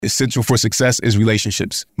essential for success is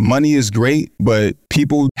relationships. Money is great, but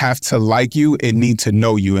people have to like you and need to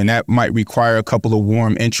know you. And that might require a couple of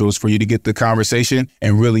warm intros for you to get the conversation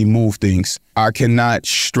and really move things. I cannot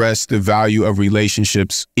stress the value of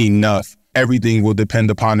relationships enough. Everything will depend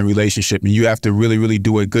upon the relationship. And you have to really, really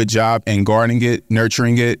do a good job in guarding it,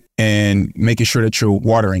 nurturing it, and making sure that you're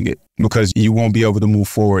watering it, because you won't be able to move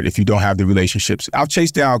forward if you don't have the relationships. I've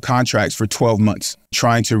chased down contracts for 12 months,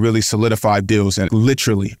 trying to really solidify deals, and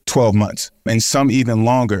literally 12 months, and some even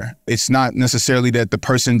longer. It's not necessarily that the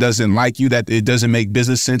person doesn't like you, that it doesn't make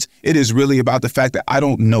business sense. It is really about the fact that I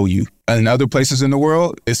don't know you. In other places in the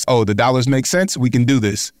world, it's, oh, the dollars make sense, we can do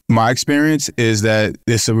this. My experience is that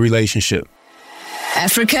it's a relationship.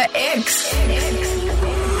 Africa X.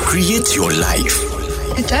 Create your life.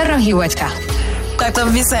 Create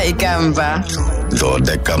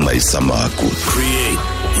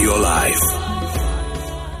your life.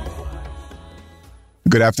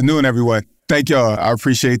 Good afternoon, everyone. Thank y'all. I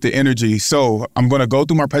appreciate the energy. So I'm going to go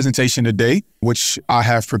through my presentation today, which I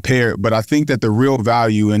have prepared, but I think that the real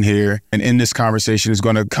value in here and in this conversation is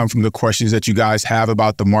going to come from the questions that you guys have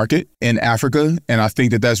about the market in Africa. And I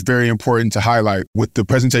think that that's very important to highlight. With the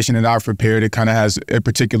presentation that I've prepared, it kind of has a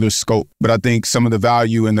particular scope, but I think some of the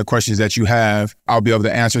value in the questions that you have, I'll be able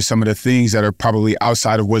to answer some of the things that are probably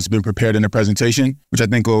outside of what's been prepared in the presentation, which I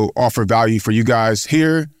think will offer value for you guys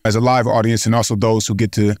here as a live audience and also those who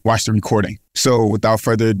get to watch the recording. So without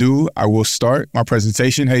further ado, I will start my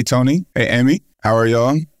presentation. Hey, Tony. Hey, Amy. How are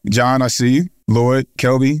y'all? John, I see you. Lloyd,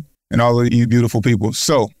 Kelby, and all of you beautiful people.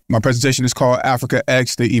 So my presentation is called Africa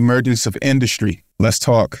X, the Emergence of Industry. Let's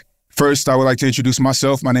talk. First, I would like to introduce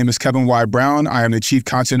myself. My name is Kevin Y. Brown. I am the Chief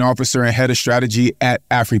Content Officer and Head of Strategy at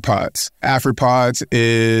AfriPods. AfriPods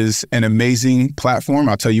is an amazing platform.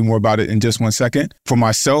 I'll tell you more about it in just one second. For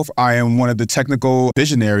myself, I am one of the technical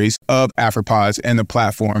visionaries of AfriPods and the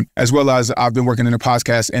platform, as well as I've been working in the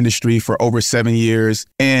podcast industry for over 7 years,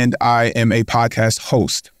 and I am a podcast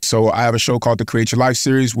host. So I have a show called the Create Your Life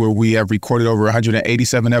series where we have recorded over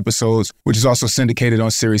 187 episodes, which is also syndicated on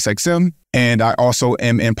SiriusXM. And I also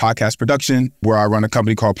am in podcast production where I run a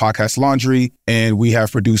company called Podcast Laundry. And we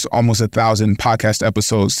have produced almost 1,000 podcast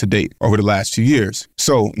episodes to date over the last 2 years.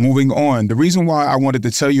 So moving on, the reason why I wanted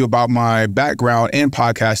to tell you about my background in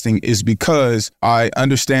podcasting is because I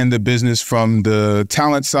understand the business from the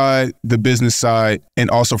talent side, the business side, and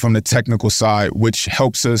also from the technical side, which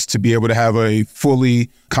helps us to be able to have a fully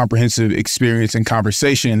comprehensive experience and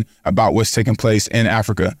conversation about what's taking place in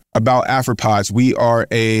Africa. About AfriPods, we are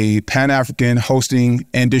a Pan-African hosting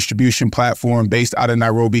and distribution platform based out of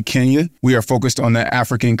Nairobi, Kenya. We are focused on the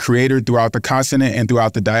African creator throughout the continent and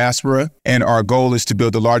throughout the diaspora. And our goal is to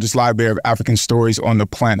build the largest library of African stories on the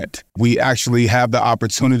planet. We actually have the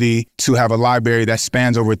opportunity to have a library that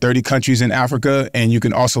spans over 30 countries in Africa. And you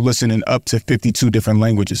can also listen in up to 52 different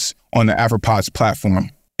languages on the AfriPods platform.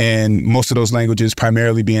 And most of those languages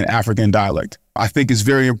primarily being African dialect. I think it's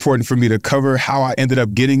very important for me to cover how I ended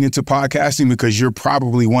up getting into podcasting, because you're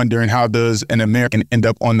probably wondering, how does an American end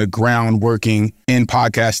up on the ground working in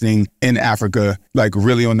podcasting in Africa, like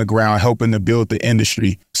really on the ground, helping to build the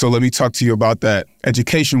industry? So let me talk to you about that.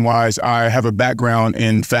 Education-wise, I have a background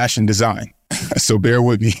in fashion design, so bear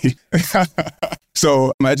with me.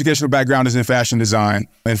 So my educational background is in fashion design.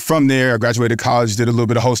 And from there, I graduated college, did a little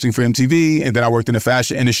bit of hosting for MTV, and then I worked in the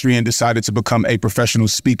fashion industry and decided to become a professional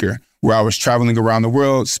speaker, where I was traveling around the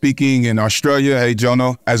world, speaking in Australia, hey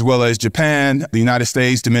Jono, as well as Japan, the United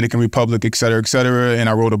States, Dominican Republic, et cetera, and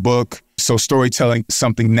I wrote a book. So storytelling is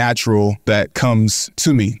something natural that comes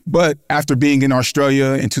to me. But after being in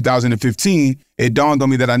Australia in 2015, it dawned on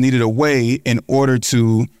me that I needed a way in order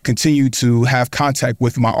to continue to have contact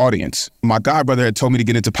with my audience. My godbrother had told me to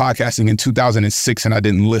get into podcasting in 2006, and I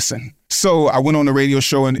didn't listen. So I went on a radio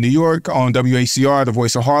show in New York on WACR, The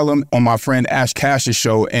Voice of Harlem, on my friend Ash Cash's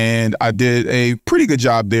show, and I did a pretty good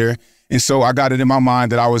job there. And so I got it in my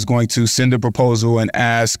mind that I was going to send a proposal and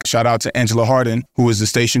ask, shout out to Angela Harden, who is the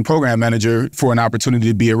station program manager, for an opportunity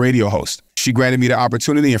to be a radio host. She granted me the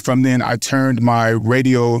opportunity, and from then I turned my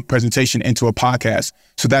radio presentation into a podcast.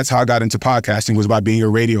 So that's how I got into podcasting, was by being a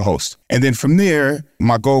radio host. And then from there,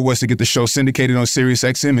 my goal was to get the show syndicated on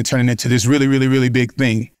SiriusXM and turn it into this really, really, really big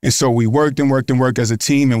thing. And so we worked as a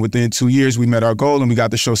team, and within 2 years we met our goal and we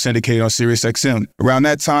got the show syndicated on SiriusXM. Around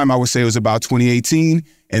that time, I would say it was about 2018.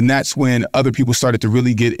 And that's when other people started to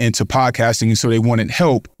really get into podcasting. And so they wanted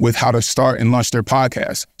help with how to start and launch their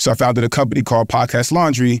podcast. So I founded a company called Podcast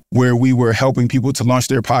Laundry, where we were helping people to launch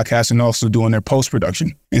their podcast and also doing their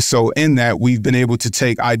post-production. And so in that, we've been able to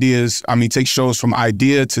take shows from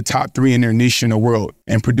idea to top 3 in their niche in the world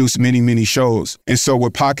and produce many, many shows. And so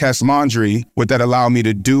with Podcast Laundry, what that allowed me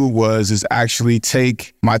to do is actually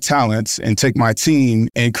take my talents and take my team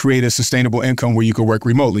and create a sustainable income where you can work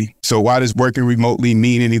remotely. So why does working remotely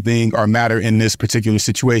mean anything or matter in this particular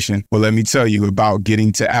situation? Well, let me tell you about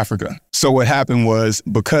getting to Africa. So what happened was,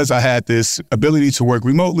 because I had this ability to work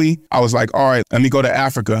remotely, I was like, all right, let me go to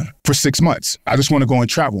Africa for 6 months. I just want to go and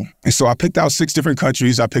travel. And so I picked out 6 different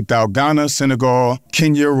countries. I picked out Ghana, Senegal,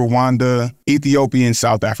 Kenya, Rwanda, Ethiopia, and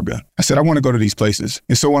South Africa. I said, I want to go to these places.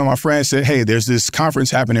 And so one of my friends said, hey, there's this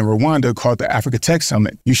conference happening in Rwanda called the Africa Tech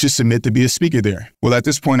Summit. You should submit to be a speaker there. Well, at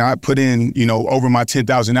this point, I put in, over my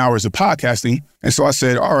 10,000 hours of podcasting. And so I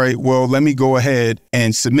said, all right, well, let me go ahead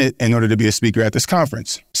and submit in order to be a speaker at this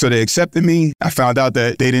conference. So they accepted me. I found out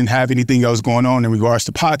that they didn't have anything else going on in regards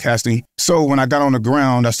to podcasting. So when I got on the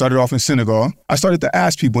ground, I started off in Senegal. I started to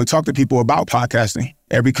ask people and talk to people about podcasting.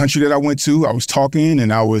 Every country that I went to, I was talking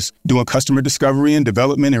and I was doing customer discovery and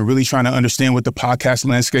development and really trying to understand what the podcast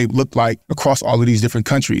landscape looked like across all of these different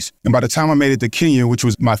countries. And by the time I made it to Kenya, which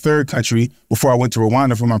was my 3rd country, before I went to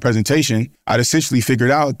Rwanda for my presentation, I'd essentially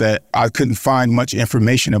figured out that I couldn't find much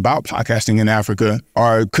information about podcasting in Africa,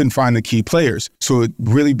 or couldn't find the key players. So it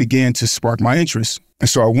really began to spark my interest. And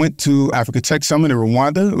so I went to Africa Tech Summit in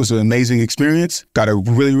Rwanda. It was an amazing experience. Got a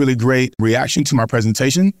really, really great reaction to my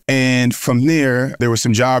presentation. And from there were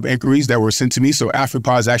some job inquiries that were sent to me. So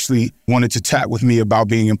AfriPods actually wanted to chat with me about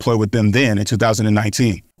being employed with them then in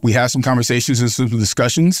 2019. We had some conversations and some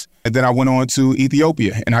discussions. And then I went on to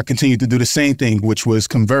Ethiopia, and I continued to do the same thing, which was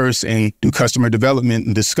converse and do customer development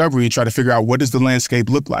and discovery and try to figure out what does the landscape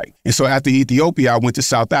look like. And so after Ethiopia, I went to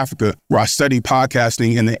South Africa, where I studied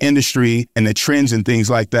podcasting and the industry and the trends and things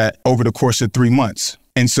like that over the course of 3 months.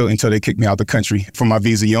 And so until they kicked me out the country. For my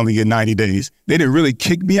visa, you only get 90 days. They didn't really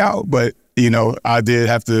kick me out, but I did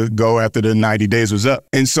have to go after the 90 days was up.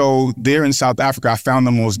 And so there in South Africa, I found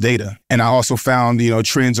the most data. And I also found,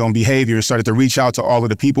 trends on behavior, started to reach out to all of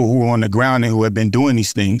the people who were on the ground and who had been doing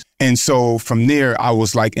these things. And so from there, I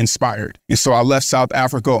was inspired. And so I left South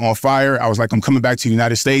Africa on fire. I was like, I'm coming back to the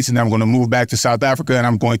United States and I'm going to move back to South Africa and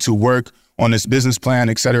I'm going to work on this business plan,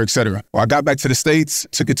 et cetera, et cetera. Well, I got back to the States,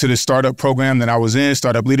 took it to the startup program that I was in,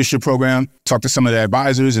 startup leadership program, talked to some of the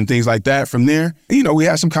advisors and things like that. From there, we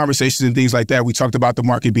had some conversations and things like that. We talked about the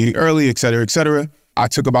market being early, et cetera, et cetera. I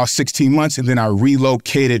took about 16 months and then I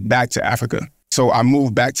relocated back to Africa. So I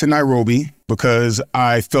moved back to Nairobi because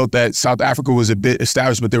I felt that South Africa was a bit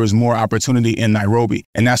established, but there was more opportunity in Nairobi.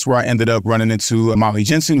 And that's where I ended up running into Molly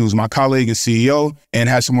Jensen, who's my colleague and CEO, and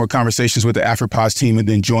had some more conversations with the AfriPods team and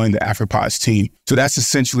then joined the AfriPods team. So that's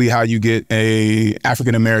essentially how you get a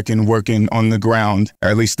African-American working on the ground, or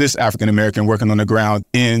at least this African-American working on the ground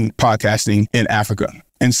in podcasting in Africa.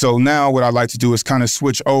 And so now what I'd like to do is kind of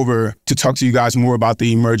switch over to talk to you guys more about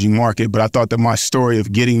the emerging market. But I thought that my story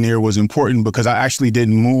of getting there was important because I actually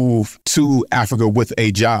didn't move to Africa with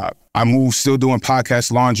a job. I moved still doing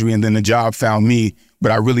Podcast Laundry, and then the job found me,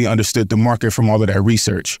 but I really understood the market from all of that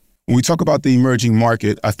research. When we talk about the emerging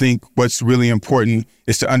market, I think what's really important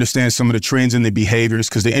is to understand some of the trends and the behaviors,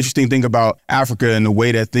 because the interesting thing about Africa and the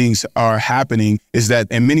way that things are happening is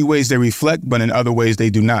that in many ways they reflect, but in other ways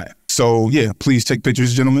they do not. So yeah, please take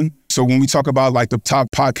pictures, gentlemen. So when we talk about the top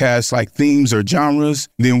podcasts, themes or genres,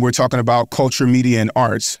 then we're talking about culture, media, and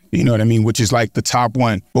arts, which is the top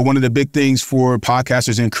one. But one of the big things for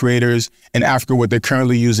podcasters and creators in Africa, what they're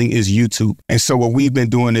currently using is YouTube. And so what we've been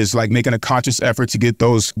doing is making a conscious effort to get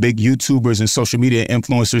those big YouTubers and social media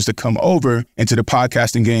influencers to come over into the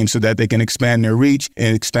podcasting game so that they can expand their reach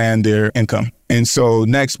and expand their income. And so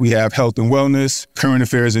next we have health and wellness, current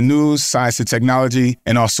affairs and news, science and technology,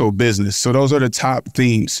 and also business. So those are the top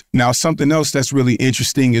themes. Now, something else that's really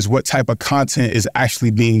interesting is what type of content is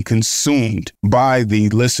actually being consumed by the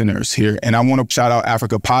listeners here. And I want to shout out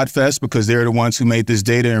Africa Podfest because they're the ones who made this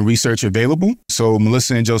data and research available. So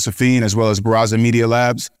Melissa and Josephine, as well as Baraza Media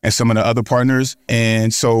Labs and some of the other partners.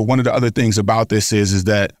 And so one of the other things about this is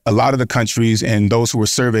that a lot of the countries and those who were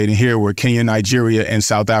surveyed in here were Kenya, Nigeria, and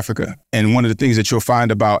South Africa. And one of the things that you'll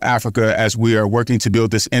find about Africa as we are working to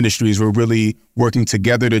build this industry is we're really working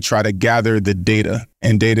together to try to gather the data.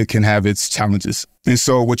 and data can have its challenges. And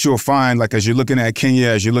so what you'll find, like as you're looking at Kenya,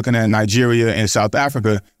 as you're looking at Nigeria and South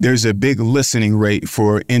Africa, there's a big listening rate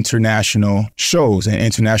for international shows and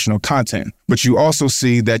international content. But you also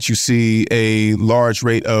see that you see a large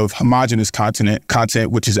rate of homogenous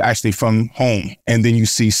content, which is actually from home. And then you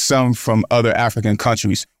see some from other African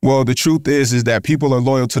countries. Well, the truth is that people are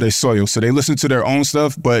loyal to their soil. So they listen to their own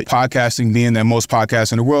stuff, but podcasting, being that most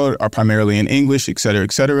podcasts in the world are primarily in English, et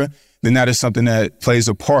cetera, then that is something that plays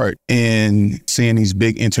a part in seeing these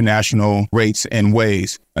big international rates and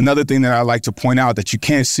waves. Another thing that I like to point out that you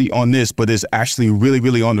can't see on this, but is actually really,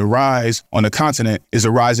 really on the rise on the continent, is a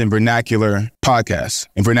rise in vernacular podcasts.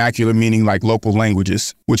 And vernacular meaning like local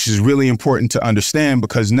languages, which is really important to understand,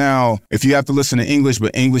 because now if you have to listen to English,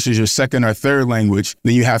 but English is your second or third language,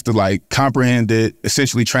 then you have to like comprehend it,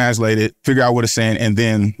 essentially translate it, figure out what it's saying, and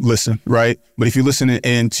then listen, right? But if you listen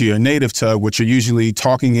into your native tongue, which you're usually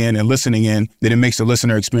talking in and listening in, then it makes the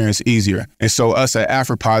listener experience easier. And so us at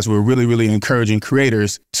AfriPods, we're really, really encouraging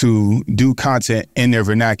creators to do content in their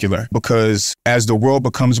vernacular, because as the world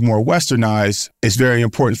becomes more westernized, it's very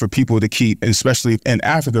important for people to keep, especially in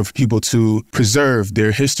Africa, for people to preserve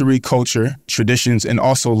their history, culture, traditions, and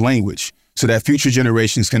also language, so that future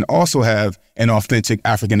generations can also have an authentic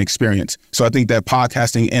African experience. So I think that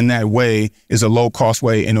podcasting in that way is a low-cost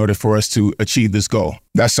way in order for us to achieve this goal.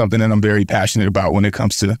 That's something that I'm very passionate about when it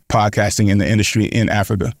comes to podcasting in the industry in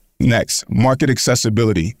Africa. Next, market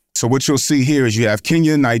accessibility. So what you'll see here is you have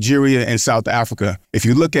Kenya, Nigeria, and South Africa. If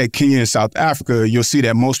you look at Kenya and South Africa, you'll see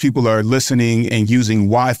that most people are listening and using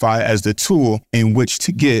Wi-Fi as the tool in which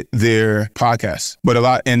to get their podcasts. But a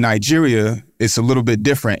lot in Nigeria, it's a little bit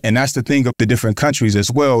different. And that's the thing of the different countries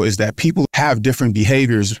as well, is that people have different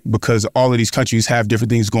behaviors because all of these countries have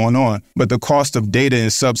different things going on. But the cost of data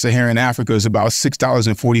in sub-Saharan Africa is about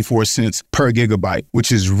 $6.44 per gigabyte,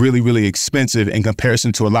 which is really, really expensive in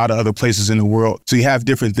comparison to a lot of other places in the world. So you have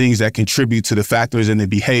different things that contribute to the factors and the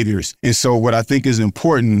behaviors. And so what I think is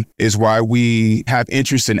important is why we have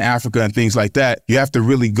interest in Africa and things like that. You have to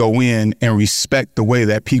really go in and respect the way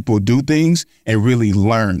that people do things and really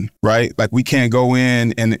learn, right? Like we can't go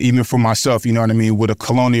in, and even for myself, you know what I mean, with a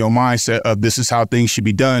colonial mindset of this is how things should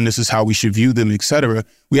be done, this is how we should view them, etc.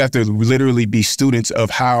 We have to literally be students of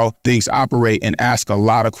how things operate and ask a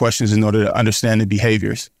lot of questions in order to understand the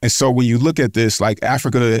behaviors. And so when you look at this, like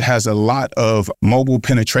Africa has a lot of mobile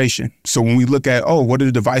penetration. So when we look at, what are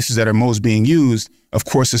the devices that are most being used? Of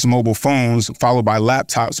course, it's mobile phones followed by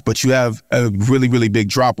laptops, but you have a really, really big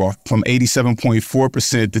drop off from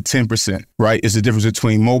 87.4% to 10%, right? Is the difference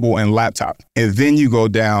between mobile and laptop. And then you go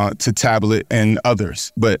down to tablet and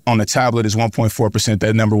others. But on the tablet is 1.4%.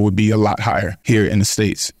 That number would be a lot higher here in the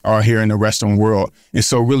States or here in the Western world. And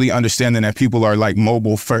so really understanding that people are like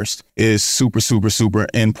mobile first is super, super, super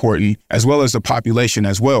important, as well as the population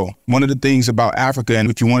as well. One of the things about Africa, and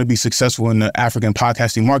if you want to be successful in the African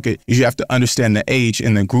podcasting market, is you have to understand the age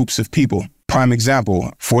and the groups of people. Prime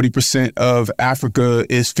example, 40% of Africa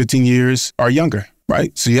is 15 years or younger,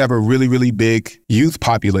 right? So you have a really, really big youth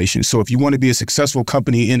population. So if you want to be a successful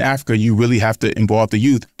company in Africa, you really have to involve the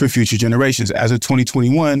youth for future generations. As of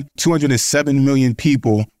 2021, 207 million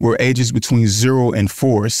people were ages between 0 and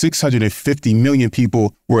 4. 650 million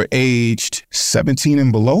people were aged 17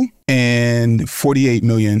 and below, and 48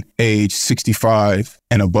 million aged 65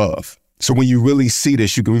 and above. So when you really see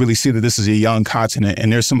this, you can really see that this is a young continent.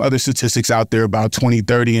 And there's some other statistics out there about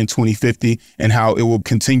 2030 and 2050 and how it will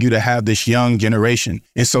continue to have this young generation.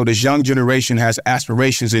 And so this young generation has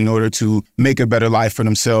aspirations in order to make a better life for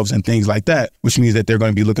themselves and things like that, which means that they're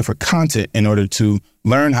going to be looking for content in order to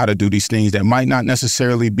learn how to do these things that might not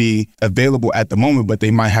necessarily be available at the moment, but they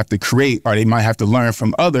might have to create, or they might have to learn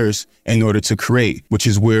from others in order to create, which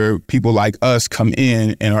is where people like us come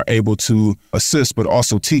in and are able to assist, but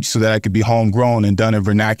also teach so that it could be homegrown and done in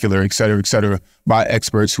vernacular, et cetera, by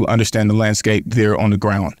experts who understand the landscape there on the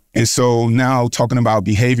ground. And so now talking about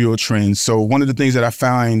behavioral trends. So one of the things that I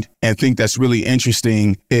find and think that's really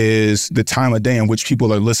interesting is the time of day in which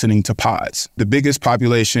people are listening to pods. The biggest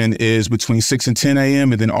population is between 6 and 10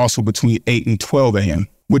 a.m. and then also between 8 and 12 a.m.,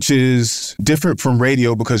 which is different from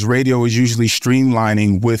radio because radio is usually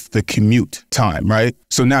streamlining with the commute time, right?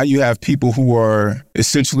 So now you have people who are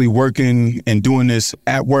essentially working and doing this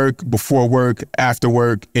at work, before work, after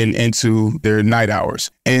work, and into their night hours.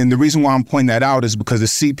 And the reason why I'm pointing that out is because the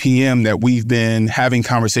CPM that we've been having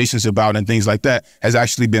conversations about and things like that has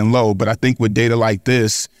actually been low. But I think with data like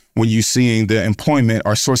this, when you're seeing the employment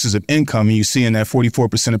or sources of income, and you're seeing that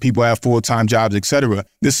 44% of people have full-time jobs, et cetera,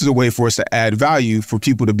 this is a way for us to add value for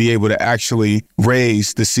people to be able to actually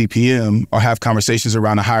raise the CPM or have conversations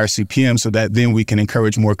around a higher CPM so that then we can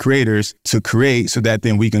encourage more creators to create so that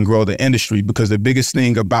then we can grow the industry. Because the biggest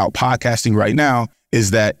thing about podcasting right now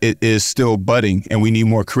is that it is still budding and we need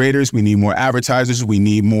more creators, we need more advertisers, we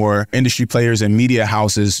need more industry players and media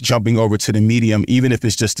houses jumping over to the medium, even if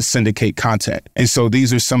it's just to syndicate content. And so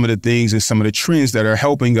these are some of the things and some of the trends that are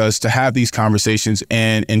helping us to have these conversations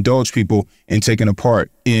and indulge people in taking a part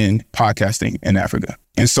in podcasting in Africa.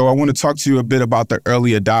 And so I want to talk to you a bit about the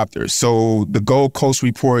early adopters. So the Gold Coast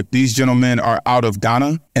Report, these gentlemen are out of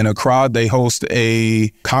Ghana. In Accra, they host a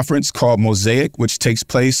conference called Mosaic, which takes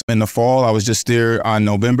place in the fall. I was just there on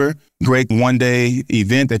November. Great one-day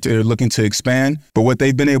event that they're looking to expand. But what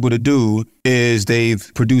they've been able to do is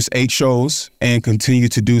they've produced 8 shows and continue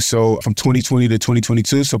to do so from 2020 to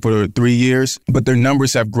 2022, so for 3 years. But their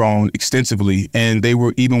numbers have grown extensively, and they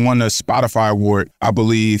were even won a Spotify award, I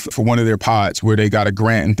believe, for one of their pods where they got a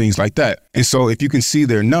grant and things like that. And so if you can see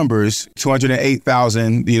their numbers,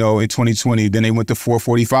 208,000, in 2020, then they went to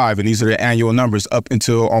 445, and these are the annual numbers up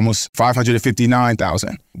until almost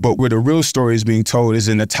 559,000. But where the real story is being told is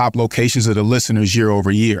in the top locations of the listeners year over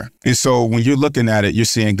year. And so when you're looking at it, you're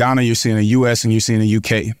seeing Ghana, you're seeing the US, and you're seeing the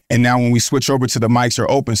UK. And now when we switch over to the mics are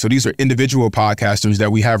open, so these are individual podcasters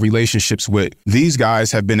that we have relationships with. These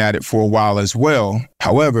guys have been at it for a while as well.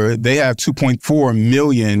 However, they have 2.4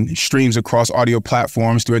 million streams across audio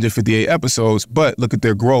platforms, 358 episodes, but look at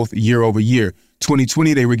their growth year over year.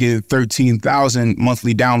 2020, they were getting 13,000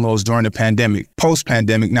 monthly downloads during the pandemic.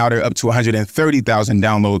 Post-pandemic, now they're up to 130,000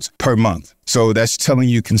 downloads per month. So that's telling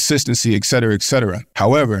you consistency, et cetera, et cetera.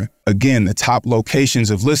 However, again, the top locations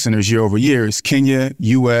of listeners year over year is Kenya,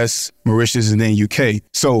 US, Mauritius, and then UK.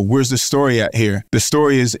 So where's the story at here? The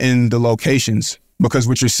story is in the locations. Because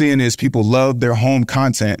what you're seeing is people love their home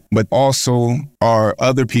content, but also are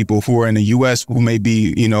other people who are in the U.S. who may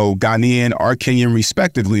be, Ghanaian or Kenyan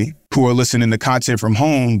respectively, who are listening to content from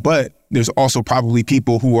home. But there's also probably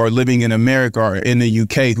people who are living in America or in the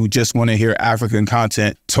UK who just want to hear African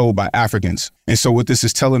content told by Africans. And so what this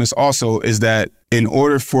is telling us also is that in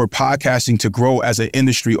order for podcasting to grow as an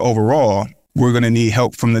industry overall, we're going to need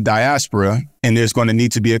help from the diaspora, and there's going to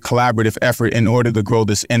need to be a collaborative effort in order to grow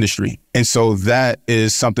this industry. And so that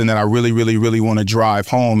is something that I really, really, really want to drive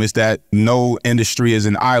home, is that no industry is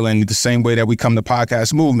an island. The same way that we come to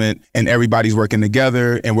podcast movement and everybody's working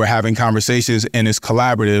together and we're having conversations and it's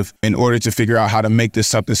collaborative in order to figure out how to make this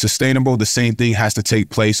something sustainable, the same thing has to take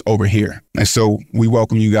place over here. And so we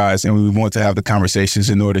welcome you guys and we want to have the conversations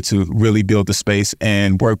in order to really build the space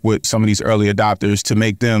and work with some of these early adopters to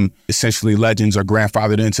make them essentially legends or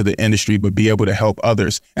grandfathered into the industry, but be able to help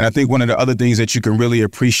others. And I think one of the other things that you can really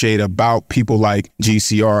appreciate about people like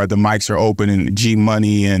GCR, the mics are open, and G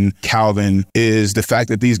Money and Calvin is the fact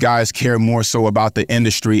that these guys care more so about the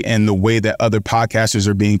industry and the way that other podcasters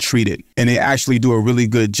are being treated. And they actually do a really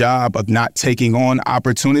good job of not taking on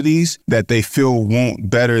opportunities that they feel won't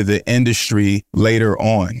better the industry later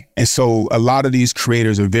on. And so a lot of these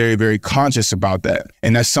creators are very, very conscious about that.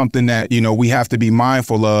 And that's something that, we have to be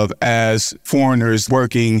mindful of as foreigners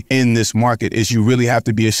working in this market, is you really have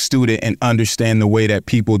to be a student and understand the way that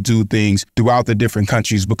people do things throughout the different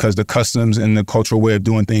countries, because the customs and the cultural way of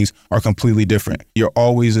doing things are completely different. You're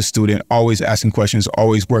always a student, always asking questions,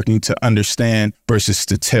 always working to understand versus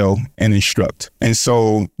to tell and instruct. And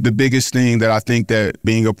so the biggest thing that I think that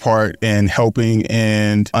being a part and helping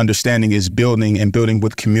and understanding is building, and building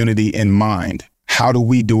with community in mind. How do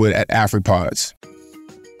we do it at AfriPods?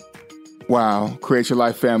 Wow, Create Your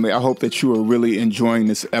Life family. I hope that you are really enjoying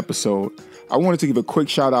this episode. I wanted to give a quick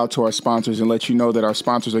shout out to our sponsors and let you know that our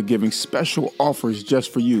sponsors are giving special offers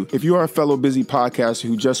just for you. If you are a fellow busy podcaster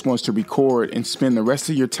who just wants to record and spend the rest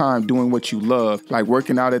of your time doing what you love, like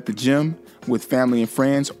working out at the gym, with family and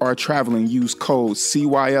friends, or traveling, use code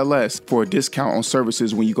CYLS for a discount on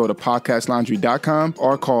services when you go to podcastlaundry.com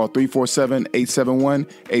or call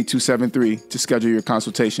 347-871-8273 to schedule your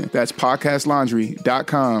consultation. That's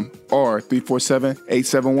podcastlaundry.com or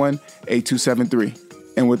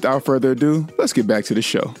 347-871-8273. And without further ado, let's get back to the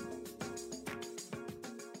show.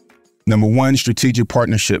 Number one, strategic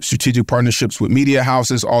partnerships with media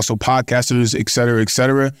houses, also podcasters, et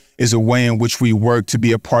cetera, is a way in which we work to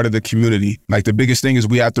be a part of the community. Like the biggest thing is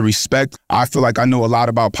we have to respect. I feel like I know a lot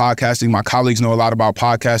about podcasting. My colleagues know a lot about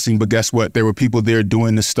podcasting, but guess what? There were people there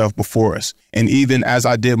doing this stuff before us. And even as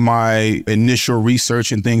I did my initial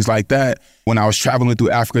research and things like that, when I was traveling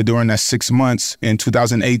through Africa during that 6 months in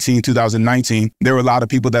 2018, 2019, there were a lot of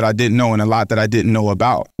people that I didn't know and a lot that I didn't know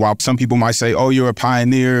about. While some people might say, oh, you're a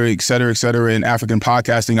pioneer, et cetera, in African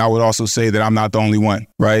podcasting, I would also say that I'm not the only one,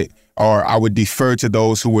 right? Or I would defer to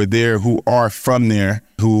those who were there, who are from there,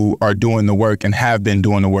 who are doing the work and have been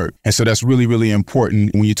doing the work. And so that's really, really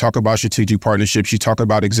important. When you talk about strategic partnerships, you talk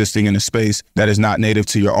about existing in a space that is not native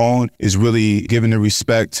to your own, is really giving the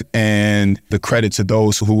respect and the credit to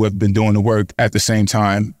those who have been doing the work at the same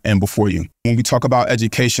time and before you. When we talk about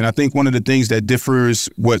education, I think one of the things that differs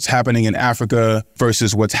what's happening in Africa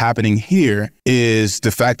versus what's happening here is the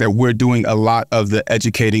fact that we're doing a lot of the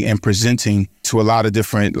educating and presenting to a lot of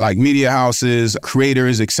different like media houses,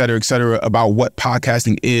 creators, et cetera, about what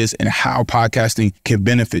podcasting is and how podcasting can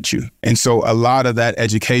benefit you. And so a lot of that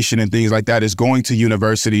education and things like that is going to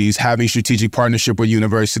universities, having strategic partnership with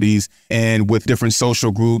universities and with different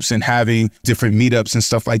social groups and having different meetups and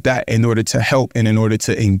stuff like that in order to help and in order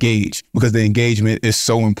to engage, because the engagement is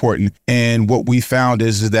so important. And what we found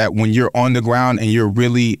is that when you're on the ground and you're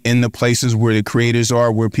really in the places where the creators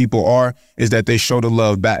are, where people are, is that they show the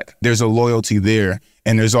love back. There's a loyalty there.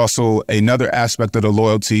 And there's also another aspect of the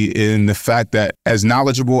loyalty in the fact that as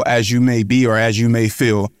knowledgeable as you may be or as you may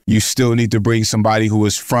feel, you still need to bring somebody who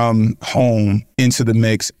is from home into the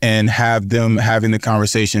mix and have them having the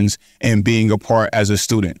conversations and being a part as a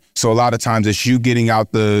student. So a lot of times it's you getting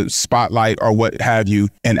out the spotlight or what have you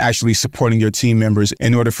and actually supporting your team members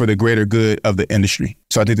in order for the greater good of the industry.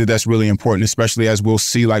 So I think that that's really important, especially as we'll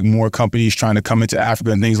see like more companies trying to come into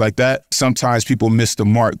Africa and things like that. Sometimes people miss the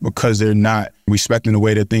mark because they're not respecting the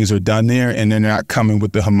way that things are done there and they're not coming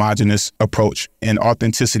with the homogenous approach. And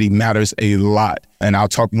authenticity matters a lot. And I'll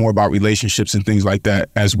talk more about relationships and things like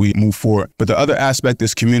that as we move forward. But the other aspect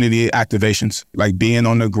is community activations, like being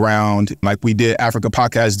on the ground, like we did Africa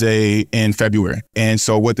Podcast Day in February. And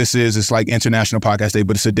so what this is, it's like International Podcast Day,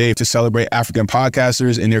 but it's a day to celebrate African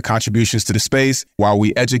podcasters and their contributions to the space. While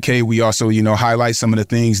we educate, we also, highlight some of the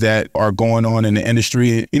things that are going on in the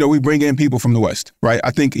industry. We bring in people from the West, right?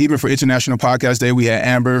 I think even for International Podcast Day, we had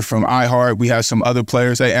Amber from iHeart. We have some other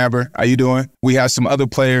players. Hey, Amber, how you doing? We have some other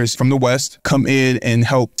players from the West come in and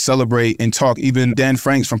help celebrate and talk. Even Dan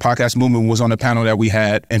Franks from Podcast Movement was on the panel that we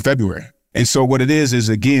had in February. And so what it is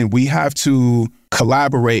again, we have to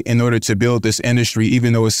collaborate in order to build this industry,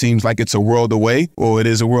 even though it seems like it's a world away, or it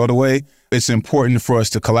is a world away. It's important for us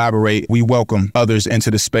to collaborate. We welcome others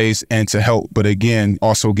into the space and to help. But again,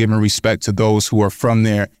 also giving respect to those who are from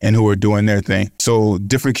there and who are doing their thing. So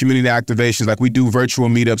different community activations, like we do virtual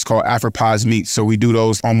meetups called AfroPods Meet. So we do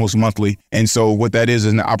those almost monthly. And so what that is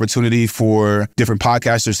an opportunity for different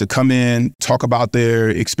podcasters to come in, talk about their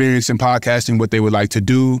experience in podcasting, what they would like to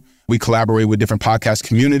do. We collaborate with different podcast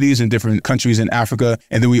communities in different countries in Africa.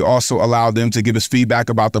 And then we also allow them to give us feedback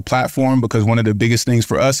about the platform, because one of the biggest things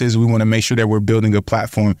for us is we want to make sure that we're building a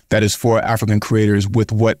platform that is for African creators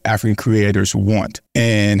with what African creators want.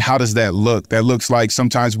 And how does that look? That looks like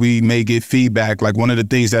sometimes we may get feedback. Like one of the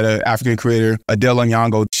things that an African creator, Adele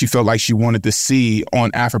Onyango, she felt like she wanted to see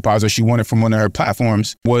on AfroPods, or she wanted from one of her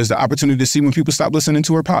platforms, was the opportunity to see when people stop listening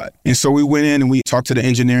to her pod. And so we went in and we talked to the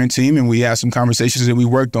engineering team and we had some conversations and we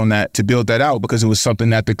worked on that to build that out, because it was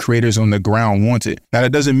something that the creators on the ground wanted. Now,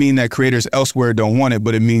 that doesn't mean that creators elsewhere don't want it,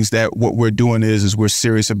 but it means that what we're doing is we're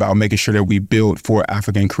serious about making sure that we build for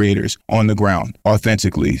African creators on the ground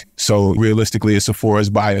authentically. So realistically, it's a for us,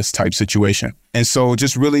 by us type situation. And so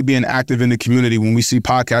just really being active in the community. When we see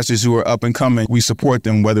podcasters who are up and coming, we support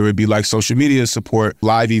them, whether it be like social media support,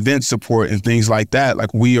 live event support, and things like that.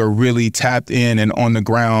 Like we are really tapped in and on the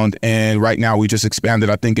ground. And right now we just expanded,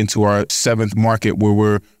 I think, into our 7th market where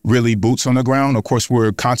we're really boots on the ground. Of course,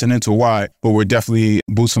 we're continental wide, but we're definitely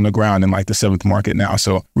boots on the ground in like the 7th market now.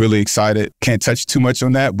 So really excited. Can't touch too much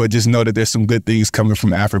on that, but just know that there's some good things coming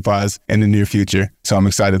from AfroPods in the near future. So I'm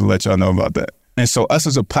excited to let y'all know about that. And so us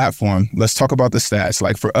as a platform, let's talk about the stats.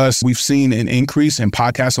 Like for us, we've seen an increase in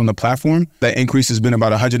podcasts on the platform. That increase has been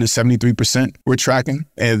about 173% we're tracking,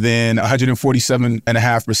 and then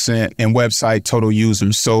 147.5% in website total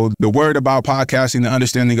users. So the word about podcasting, the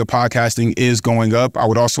understanding of podcasting is going up. I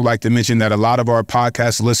would also like to mention that a lot of our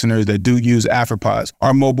podcast listeners that do use AfroPods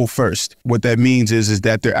are mobile first. What that means is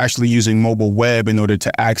that they're actually using mobile web in order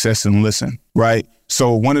to access and listen, right?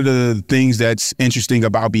 So one of the things that's interesting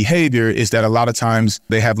about behavior is that a lot of times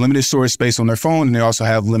they have limited storage space on their phone and they also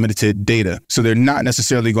have limited data. So they're not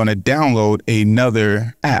necessarily going to download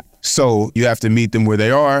another app. So you have to meet them where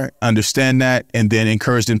they are, understand that, and then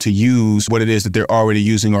encourage them to use what it is that they're already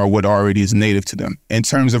using or what already is native to them. In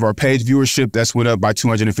terms of our page viewership, that's went up by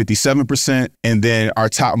 257%. And then our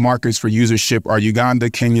top markets for usership are Uganda,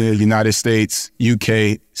 Kenya, United States,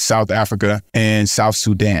 UK, South Africa, and South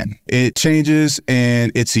Sudan. It changes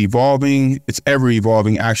and it's evolving. It's ever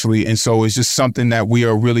evolving, actually. And so it's just something that we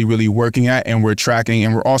are really, really working at and we're tracking.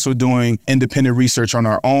 And we're also doing independent research on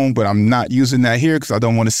our own, but I'm not using that here because I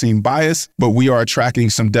don't want to seem biased. But we are tracking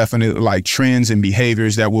some definite trends and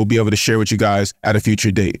behaviors that we'll be able to share with you guys at a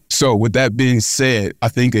future date. So with that being said, I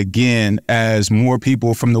think, again, as more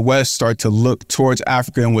people from the West start to look towards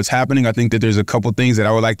Africa and what's happening, I think that there's a couple things that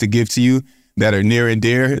I would like to give to you that are near and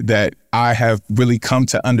dear that I have really come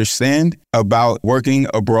to understand about working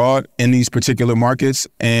abroad in these particular markets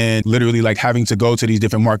and literally having to go to these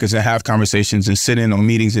different markets and have conversations and sit in on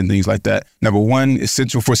meetings and things like that. Number one,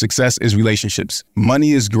 essential for success is relationships.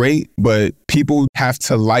 Money is great, but people have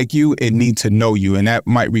to like you and need to know you. And that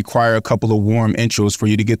might require a couple of warm intros for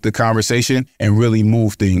you to get the conversation and really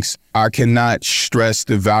move things. I cannot stress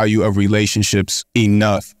the value of relationships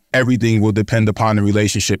enough. Everything will depend upon the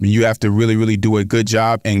relationship. And you have to really, really do a good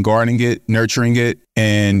job in guarding it, nurturing it,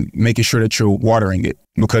 and making sure that you're watering it,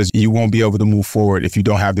 because you won't be able to move forward if you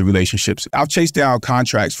don't have the relationships. I've chased down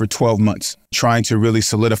contracts for 12 months, trying to really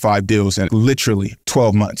solidify deals, and literally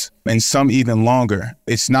 12 months, and some even longer.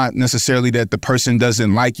 It's not necessarily that the person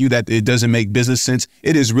doesn't like you, that it doesn't make business sense.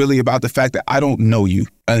 It is really about the fact that I don't know you.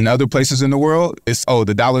 In other places in the world, it's,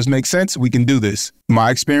 the dollars make sense, we can do this.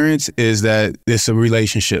 My experience is that it's a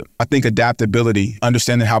relationship. I think adaptability,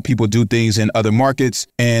 understanding how people do things in other markets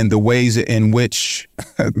and the ways in which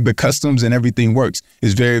the customs and everything works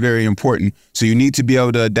is very, very important. So you need to be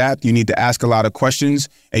able to adapt. You need to ask a lot of questions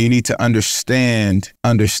and you need to understand.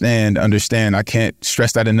 I can't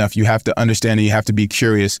stress that enough. You have to understand and you have to be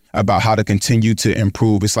curious about how to continue to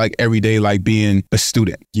improve. It's like every day, like being a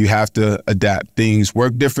student. You have to adapt. Things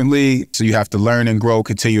work differently. So you have to learn and grow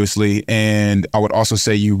continuously. And I would also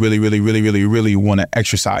say you really, really, really, really, really want to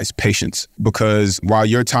exercise patience, because while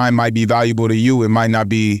your time might be valuable to you, it might not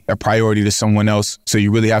be a priority to someone else. So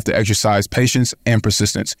you really have to exercise patience and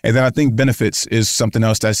persistence. And then I think benefits is something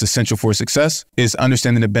else that's essential for success, is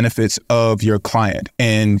understanding the benefits of your client.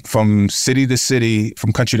 And from city to city,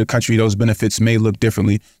 from country to country, those benefits may look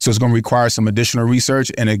differently. So it's going to require some additional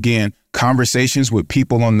research. And again, conversations with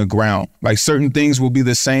people on the ground. Like certain things will be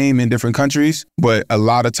the same in different countries, but a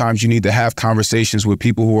lot of times you need to have conversations with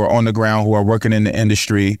people who are on the ground, who are working in the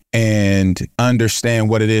industry, and understand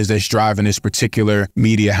what it is that's driving this particular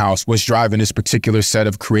media house, what's driving this particular set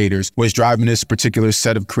of creators, what's driving this particular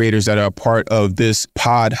set of creators that are a part of this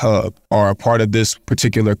pod hub or a part of this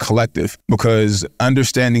particular collective. Because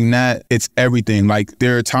understanding that, it's everything. Like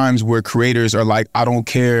there are times where creators are like, I don't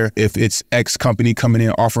care if it's X company coming in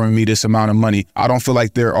offering me this amount of money. I don't feel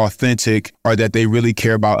like they're authentic or that they really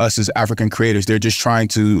care about us as African creators. They're just trying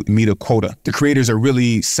to meet a quota. The creators are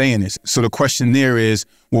really saying this. So the question there is,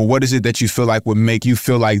 well, what is it that you feel like would make you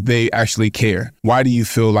feel like they actually care? Why do you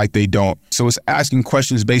feel like they don't? So it's asking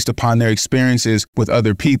questions based upon their experiences with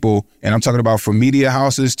other people. And I'm talking about from media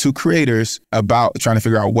houses to creators, about trying to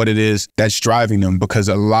figure out what it is that's driving them, because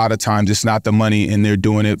a lot of times it's not the money and they're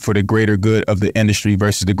doing it for the greater good of the industry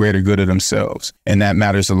versus the greater good of themselves. And that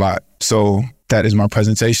matters a lot. So that is my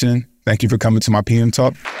presentation. Thank you for coming to my PM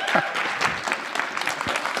Talk.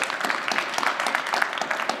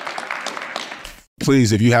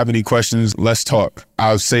 Please, if you have any questions, let's talk.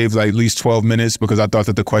 I've saved at least 12 minutes because I thought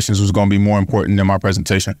that the questions was going to be more important than my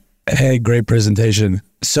presentation. Hey, great presentation.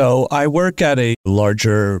 So I work at a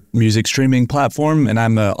larger music streaming platform, and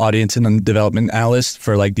I'm an audience and development analyst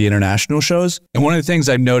for the international shows. And one of the things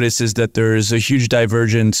I've noticed is that there's a huge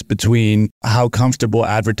divergence between how comfortable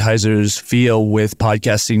advertisers feel with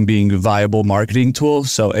podcasting being a viable marketing tool,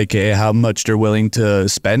 so aka how much they're willing to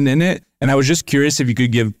spend in it. And I was just curious if you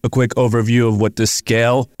could give a quick overview of what the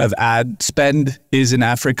scale of ad spend is in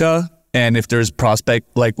Africa, and if there's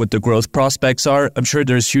what the growth prospects are. I'm sure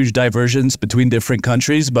there's huge divergence between different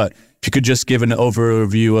countries, but if you could just give an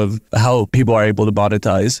overview of how people are able to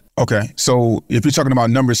monetize. Okay. So if you're talking about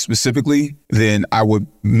numbers specifically, then I would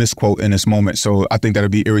misquote in this moment. So I think that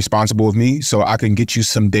would be irresponsible of me. So I can get you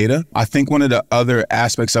some data. I think one of the other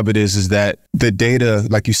aspects of it is that the data,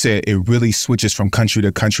 like you said, it really switches from country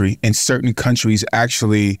to country. And certain countries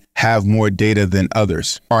actually have more data than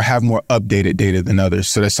others, or have more updated data than others.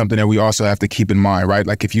 So that's something that we also have to keep in mind, right?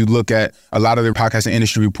 Like if you look at a lot of the podcasting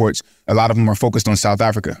industry reports, a lot of them are focused on South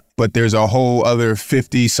Africa. but there's a whole other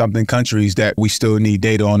 50 something countries that we still need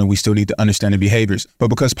data on and we still need to understand the behaviors. But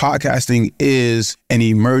because podcasting is an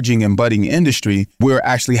emerging and budding industry, we're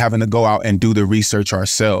actually having to go out and do the research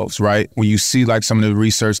ourselves, right? When you see like some of the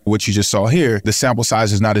research, what you just saw here, the sample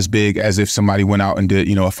size is not as big as if somebody went out and did,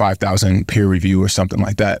 a 5,000 peer review or something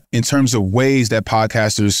like that. In terms of ways that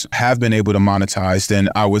podcasters have been able to monetize, then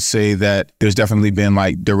I would say that there's definitely been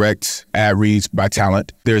like direct ad reads by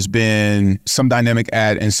talent. There's been some dynamic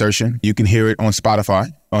ad insertion. You can hear it on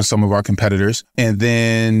Spotify, on some of our competitors. And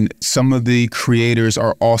then some of the creators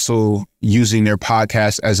are also using their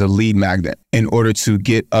podcast as a lead magnet in order to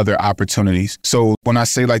get other opportunities. So when I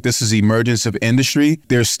say like this is emergence of industry,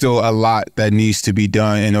 there's still a lot that needs to be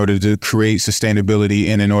done in order to create sustainability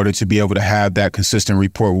and in order to be able to have that consistent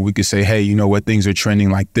report where we could say, hey, you know what, things are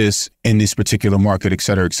trending like this in this particular market, et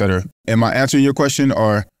cetera, et cetera. Am I answering your question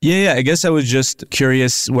or? Yeah. I guess I was just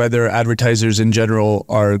curious whether advertisers in general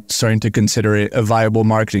are starting to consider it a viable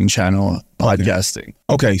marketing channel, podcasting.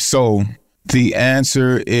 Okay, so the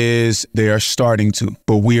answer is they are starting to,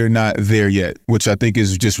 but we are not there yet, which I think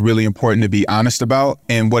is just really important to be honest about.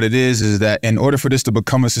 And what it is that in order for this to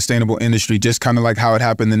become a sustainable industry, just kind of like how it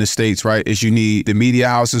happened in the States, right, is you need the media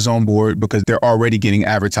houses on board because they're already getting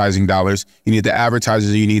advertising dollars. You need the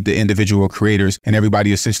advertisers, you need the individual creators, and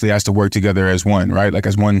everybody essentially has to work together as one, right? Like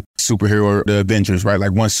as one superhero, the Avengers, right?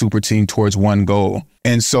 Like one super team towards one goal.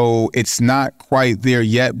 And so it's not quite there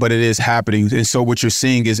yet, but it is happening. And so what you're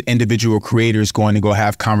seeing is individual creators going to go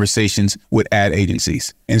have conversations with ad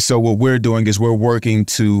agencies. And so what we're doing is we're working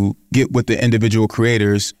to get with the individual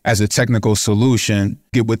creators as a technical solution,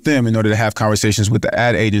 get with them in order to have conversations with the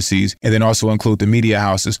ad agencies, and then also include the media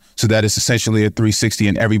houses so that it's essentially a 360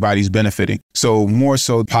 and everybody's benefiting. So more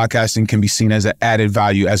so podcasting can be seen as an added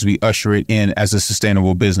value as we usher it in as a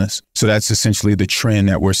sustainable business. So that's essentially the trend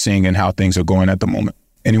that we're seeing and how things are going at the moment.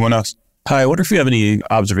 Anyone else? Hi, I wonder if you have any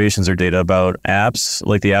observations or data about apps,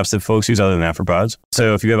 like the apps that folks use other than AfroPods.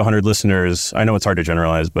 So if you have 100 listeners, I know it's hard to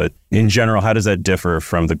generalize, but in general, how does that differ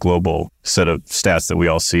from the global set of stats that we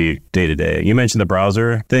all see day to day? You mentioned the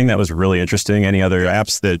browser thing. That was really interesting. Any other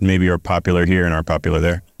apps that maybe are popular here and aren't popular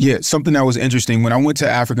there? Yeah, something that was interesting. When I went to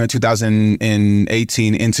Africa in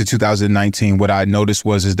 2018 into 2019, what I noticed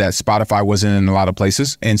is that Spotify wasn't in a lot of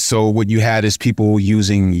places. And so what you had is people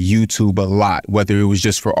using YouTube a lot, whether it was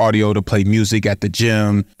just for audio to play music at the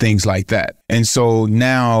gym, things like that. And so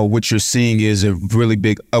now what you're seeing is a really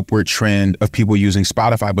big upward trend of people using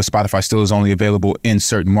Spotify, but Spotify still is only available in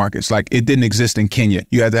certain markets. Like it didn't exist in Kenya.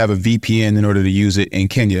 You had to have a VPN in order to use it in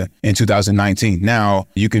Kenya in 2019. Now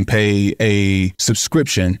you can pay a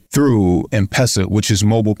subscription through M-Pesa, which is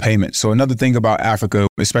mobile payment. So another thing about Africa,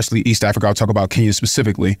 especially East Africa, I'll talk about Kenya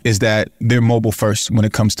specifically, is that they're mobile first when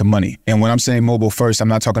it comes to money. And when I'm saying mobile first, I'm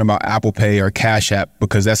not talking about Apple Pay or Cash App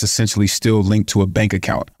because that's essentially still linked to a bank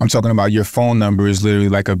account. I'm talking about your phone number is literally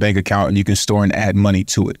like a bank account and you can store and add money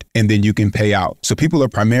to it and then you can pay out. So people are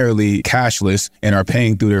primarily cashless and are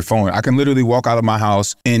paying through their phone. I can literally walk out of my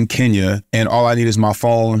house in Kenya and all I need is my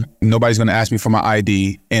phone. Nobody's going to ask me for my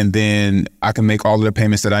ID. And then I can make all of the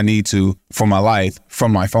payments that I need to for my life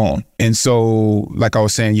from my phone. And so, like I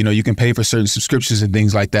was saying, you can pay for certain subscriptions and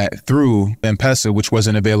things like that through M-Pesa, which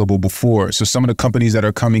wasn't available before. So some of the companies that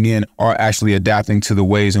are coming in are actually adapting to the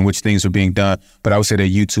ways in which things are being done. But I would say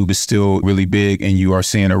that YouTube is still really big and you are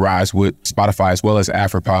seeing a rise with Spotify as well as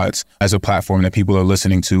AfroPods as a platform that people are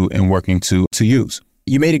listening to and working to use.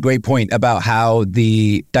 You made a great point about how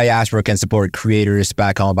the diaspora can support creators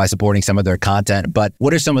back home by supporting some of their content. But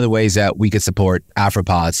what are some of the ways that we could support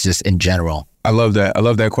AfroPods just in general? I love that. I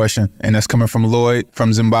love that question. And that's coming from Lloyd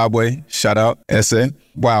from Zimbabwe. Shout out, SA.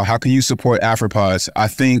 Wow, how can you support AfroPods? I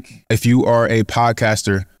think if you are a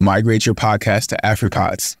podcaster, migrate your podcast to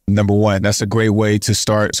AfroPods. Number one, that's a great way to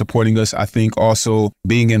start supporting us. I think also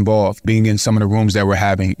being involved, being in some of the rooms that we're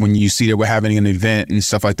having. When you see that we're having an event and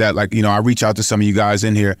stuff like that, like, I reach out to some of you guys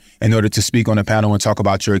in here in order to speak on a panel and talk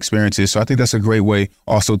about your experiences. So I think that's a great way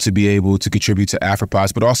also to be able to contribute to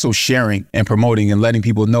AfroPods, but also sharing and promoting and letting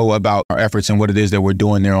people know about our efforts and what it is that we're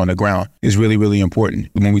doing there on the ground is really, really important.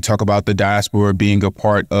 When we talk about the diaspora being a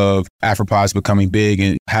part of AfroPods becoming big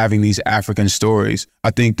and having these African stories,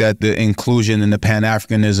 I think that the inclusion and the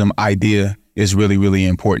Pan-Africanism idea is really, really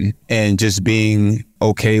important. And just being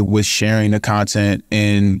okay with sharing the content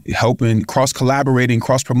and helping cross-collaborating,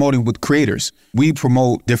 cross-promoting with creators. We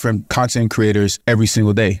promote different content creators every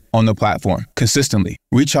single day on the platform consistently.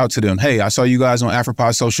 Reach out to them. Hey, I saw you guys on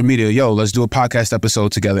AfroPod social media. Yo, let's do a podcast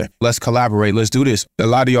episode together. Let's collaborate. Let's do this. A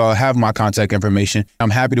lot of y'all have my contact information. I'm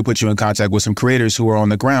happy to put you in contact with some creators who are on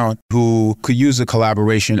the ground who could use a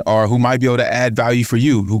collaboration or who might be able to add value for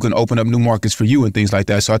you, who can open up new markets for you and things like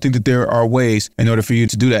that. So I think that there are ways in order for you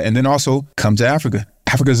to do that. And then also come to Africa.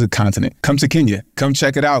 Africa is a continent. Come to Kenya. Come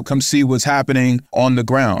check it out. Come see what's happening on the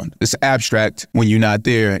ground. It's abstract when you're not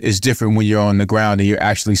there. It's different when you're on the ground and you're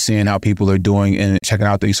actually seeing how people are doing and checking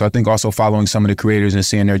out things. So I think also following some of the creators and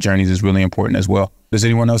seeing their journeys is really important as well. Does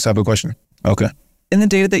anyone else have a question? Okay. In the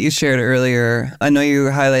data that you shared earlier, I know you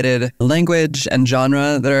highlighted language and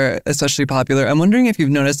genre that are especially popular. I'm wondering if you've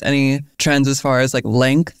noticed any trends as far as like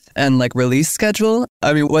length and like release schedule.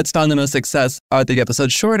 I mean, what's found the most success? Are the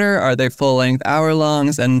episodes shorter? Are they full length, hour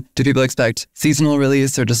longs? And do people expect seasonal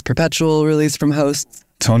release or just perpetual release from hosts?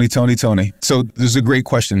 Tony. So those are great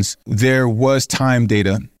questions. There was time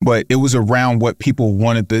data, but it was around what people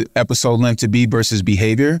wanted the episode length to be versus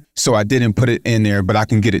behavior. So I didn't put it in there, but I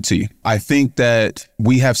can get it to you. I think that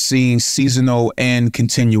we have seen seasonal and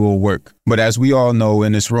continual work. But as we all know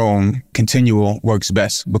in this room, continual works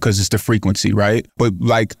best because it's the frequency, right? But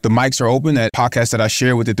like the mics are open, that podcast that I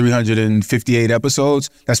share with the 358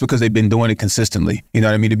 episodes, that's because they've been doing it consistently. You know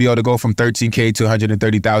what I mean? To be able to go from 13K to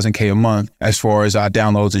 130,000K a month as far as our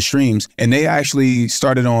downloads and streams. And they actually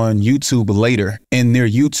started on YouTube later, and their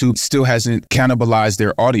YouTube still hasn't cannibalized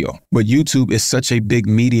their audio. But YouTube is such a big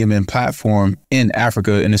medium and platform in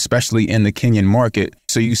Africa, and especially in the Kenyan market.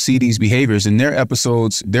 So you see these behaviors in their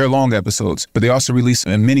episodes, they're long episodes, but they also release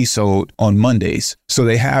a mini-sode on Mondays. So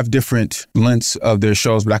they have different lengths of their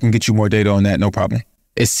shows, but I can get you more data on that, no problem.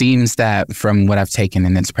 It seems that from what I've taken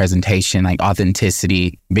in this presentation, like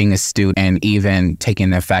authenticity, being astute, and even taking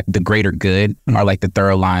the fact the greater good are like the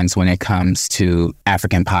thorough lines when it comes to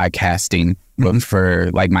African podcasting. But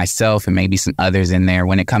for like myself and maybe some others in there,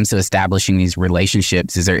 when it comes to establishing these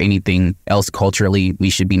relationships, is there anything else culturally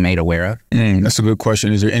we should be made aware of? That's a good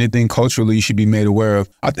question. Is there anything culturally you should be made aware of?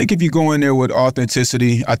 I think if you go in there with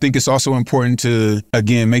authenticity, I think it's also important to,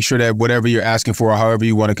 again, make sure that whatever you're asking for or however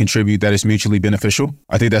you want to contribute, that it's mutually beneficial.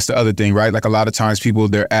 I think that's the other thing, right? Like a lot of times people,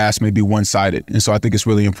 their ask may be one-sided. And so I think it's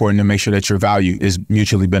really important to make sure that your value is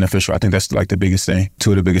mutually beneficial. I think that's like the biggest thing,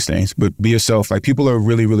 two of the biggest things. But be yourself. Like people are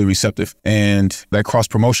really, really receptive. And that cross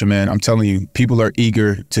promotion, man, I'm telling you, people are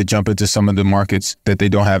eager to jump into some of the markets that they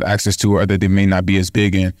don't have access to or that they may not be as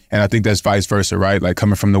big in. And I think that's vice versa, right? Like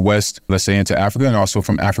coming from the West, let's say, into Africa, and also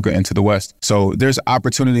from Africa into the West. So there's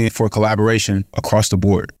opportunity for collaboration across the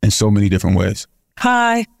board in so many different ways.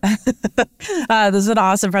 Hi. This is an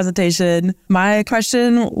awesome presentation. My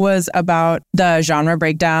question was about the genre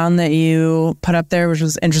breakdown that you put up there, which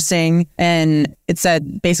was interesting. And it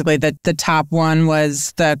said basically that the top one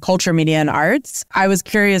was the culture, media, and arts. I was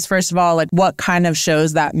curious, first of all, like what kind of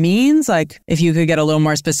shows that means, like if you could get a little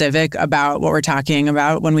more specific about what we're talking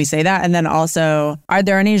about when we say that. And then also, are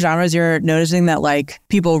there any genres you're noticing that like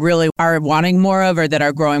people really are wanting more of or that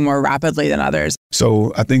are growing more rapidly than others?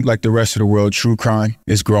 So I think like the rest of the world, true crime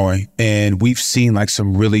is growing. And we've seen like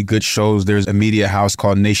some really good shows. There's a media house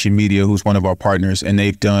called Nation Media, who's one of our partners, and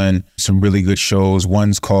they've done some really good shows.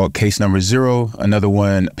 One's called Case Number Zero, another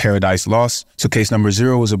one, Paradise Lost. So Case Number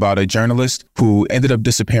Zero was about a journalist who ended up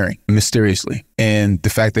disappearing mysteriously, and the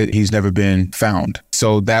fact that he's never been found.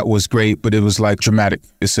 So that was great, but it was like dramatic.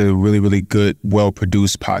 It's a really, really good,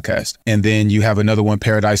 well-produced podcast. And then you have another one,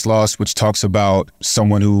 Paradise Lost, which talks about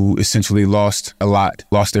someone who essentially lost a lot,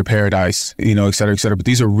 lost their paradise, you know, et cetera, et cetera. But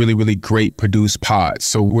these are really, really great produced pods.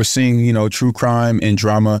 So we're seeing, you know, true crime and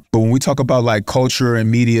drama. But when we talk about like culture and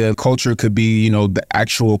media, culture could be, you know, the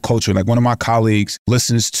actual culture. Like one of my colleagues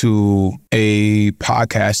listens to a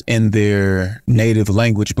podcast in their native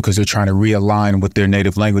language because they're trying to realign with their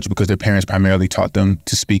native language because their parents primarily taught them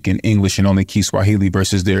to speak in English and only Kiswahili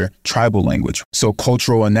versus their tribal language. So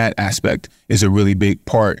cultural in that aspect is a really big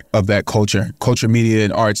part of that culture. Culture, media,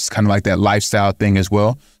 and arts is kind of like that lifestyle thing as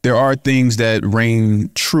well. There are things that reign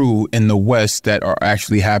true in the West that are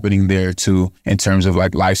actually happening there too in terms of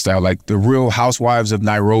like lifestyle. Like the Real Housewives of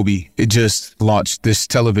Nairobi, it just launched this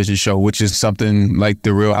television show, which is something like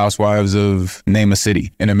the Real Housewives of name a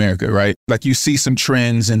city in America, right? Like you see some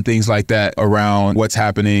trends and things like that around what's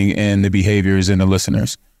happening and the behaviors and the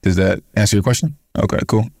listeners. Does that answer your question? Okay,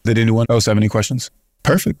 cool. Did anyone else have any questions?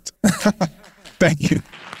 Perfect. Thank you.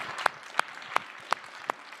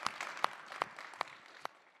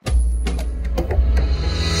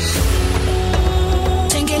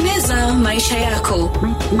 Tengeneza maisha yako.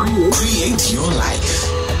 wakho. Create your life.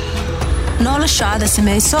 Nola shada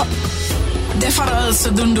semeso. Defaral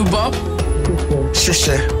sedundu bob.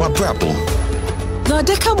 Sheshe wabrabo.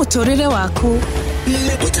 Vadeka motorire wako.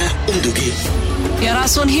 Lebuta undugi.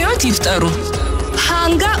 Yarason hero tiftaru.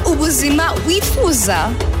 Hanga ubuzima wifuza.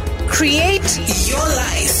 Create Your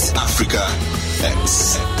life. Africa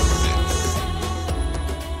X.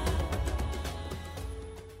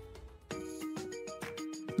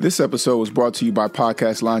 This episode was brought to you by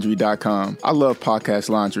PodcastLaundry.com. I love Podcast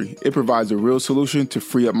Laundry. It provides a real solution to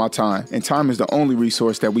free up my time, and time is the only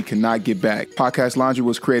resource that we cannot get back. Podcast Laundry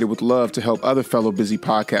was created with love to help other fellow busy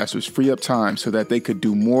podcasters free up time so that they could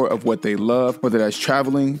do more of what they love, whether that's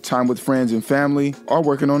traveling, time with friends and family, or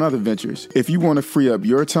working on other ventures. If you want to free up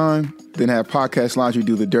your time, then have Podcast Laundry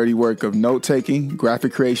do the dirty work of note-taking,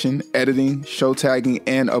 graphic creation, editing, show tagging,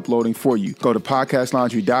 and uploading for you. Go to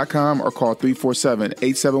podcastlaundry.com or call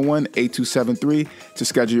 347-871-8273 to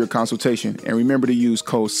schedule your consultation. And remember to use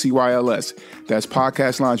code CYLS. That's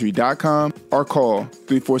podcastlaundry.com or call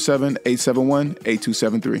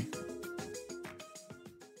 347-871-8273.